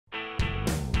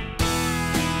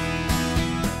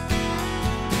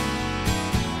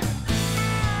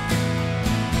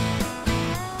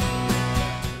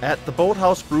At the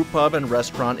Boathouse Brewpub and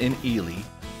Restaurant in Ely,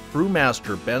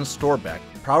 Brewmaster Ben Storbeck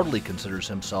proudly considers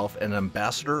himself an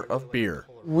ambassador of beer.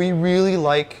 We really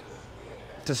like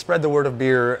to spread the word of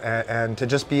beer and to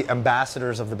just be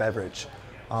ambassadors of the beverage.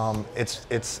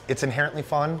 It's inherently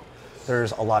fun.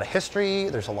 There's a lot of history,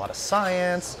 there's a lot of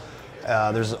science,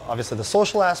 there's obviously the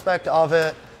social aspect of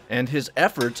it. And his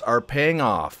efforts are paying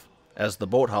off, as the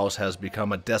Boathouse has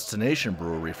become a destination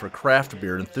brewery for craft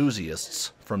beer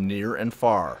enthusiasts from near and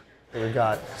far. We've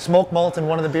got smoked malt in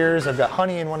one of the beers, I've got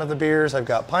honey in one of the beers, I've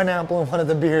got pineapple in one of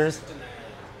the beers.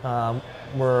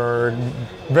 We're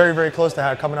very, very close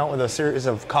to coming out with a series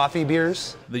of coffee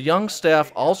beers. The young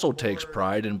staff also takes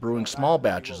pride in brewing small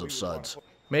batches of suds,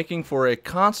 making for a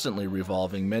constantly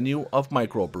revolving menu of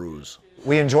microbrews.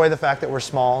 We enjoy the fact that we're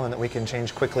small and that we can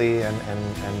change quickly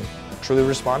and truly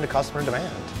respond to customer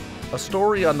demand. A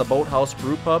story on the Boathouse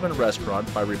Brewpub and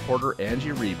Restaurant by reporter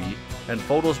Angie Riebe and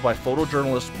photos by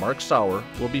photojournalist Mark Sauer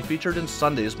will be featured in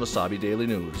Sunday's Mesabi Daily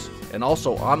News and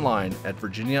also online at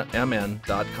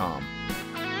virginiamn.com.